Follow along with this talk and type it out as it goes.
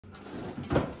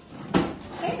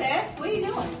What are you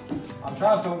doing? I'm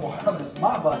trying to put water on this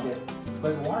mop bucket,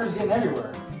 but the water's getting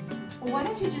everywhere. Well, why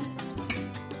don't you just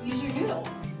use your noodle?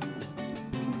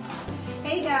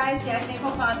 Hey guys, Jack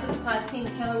Nickel Pots with the Pots team,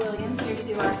 Keller Williams here to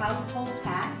do our household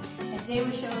pack. And today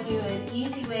we're showing you an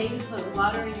easy way to put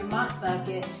water in your mop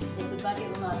bucket if the bucket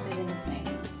will not fit in the sink.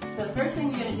 So the first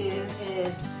thing you're going to do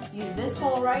is use this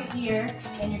hole right here,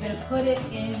 and you're going to put it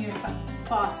in your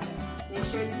faucet. Make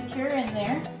sure it's secure in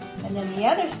there. And then the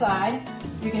other side,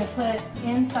 you're going to put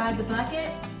inside the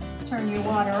bucket, turn your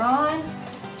water on,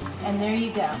 and there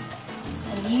you go.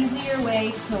 An easier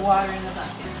way to put water in the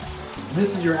bucket.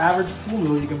 This is your average pool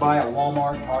noodle you can buy at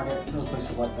Walmart, Target, those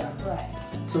places like that. Right.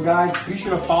 So guys, be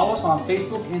sure to follow us on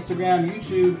Facebook, Instagram,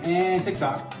 YouTube, and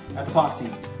TikTok at the Pots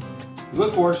team. If you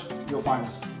look for us, you'll find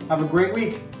us. Have a great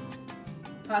week.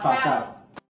 Pots out.